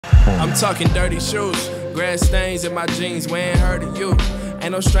I'm talking dirty shoes, grass stains in my jeans, we ain't heard of you.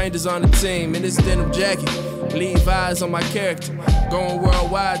 Ain't no strangers on the team, in this denim jacket, leave eyes on my character. Going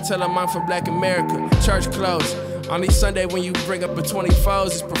worldwide, tell them I'm from Black America. Church clothes, only Sunday when you bring up a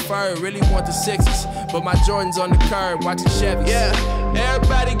 24s is preferred. Really want the 6s, but my Jordan's on the curb, watching Chevys. Yeah,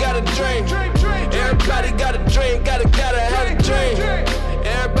 everybody got a dream. Everybody got a dream, gotta have a dream.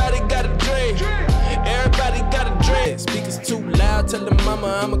 Everybody got a dream. Everybody got a dream. Speakers too loud, tell the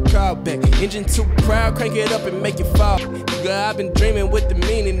mama I'ma call back. Engine too proud, crank it up and make it fall. Girl, I've been dreaming what the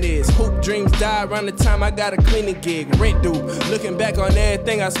meaning is. Hoop dreams die around the time I got a cleaning gig. Rent due, looking back on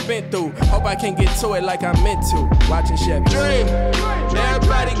everything I spent through. Hope I can get to it like I meant to. Watching Chevy. Dream,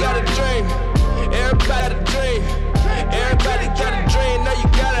 everybody got a dream. Everybody got a dream. Everybody got a dream, no you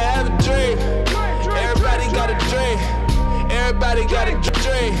gotta have a dream. Everybody got a dream. Everybody got a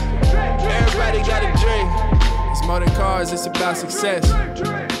dream. Everybody got a dream. It's more than cars, it's about success.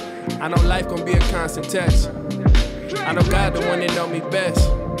 I know life gon' be a constant test. I know God the one that know me best.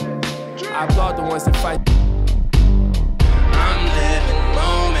 I applaud the ones that fight.